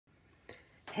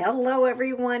Hello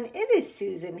everyone, it is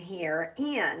Susan here,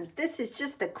 and this is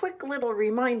just a quick little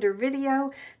reminder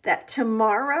video that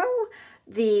tomorrow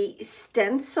the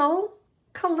Stencil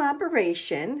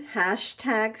collaboration,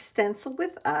 hashtag Stencil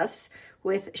with us,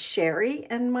 with Sheree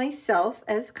and myself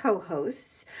as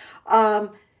co-hosts,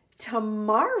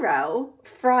 tomorrow,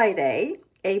 Friday,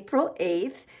 April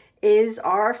 8th, is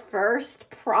our first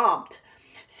prompt.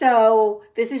 So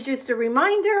this is just a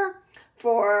reminder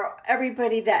for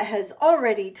everybody that has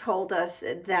already told us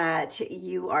that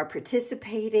you are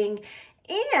participating,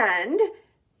 and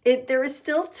there is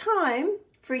still time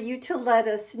for you to let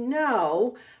us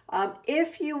know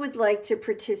if you would like to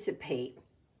participate,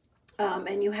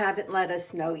 and you haven't let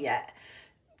us know yet.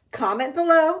 Comment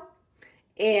below,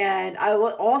 and I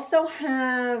will also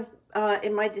have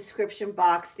in my description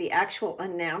box the actual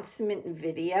announcement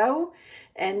video,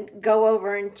 and go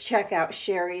over and check out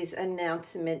Sheree's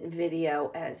announcement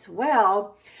video as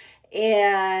well.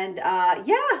 And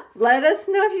yeah, let us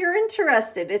know if you're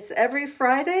interested. It's every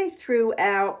Friday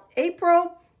throughout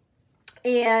April,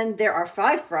 and there are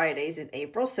 5 Fridays in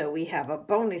April, so we have a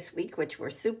bonus week, which we're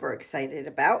super excited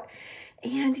about.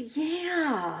 And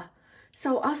yeah,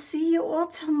 so I'll see you all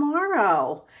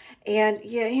tomorrow. And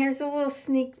yeah, here's a little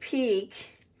sneak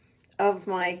peek of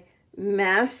my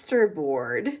master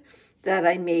board that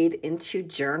I made into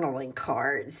journaling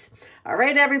cards. All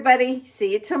right, everybody,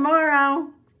 see you tomorrow.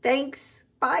 Thanks.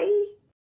 Bye.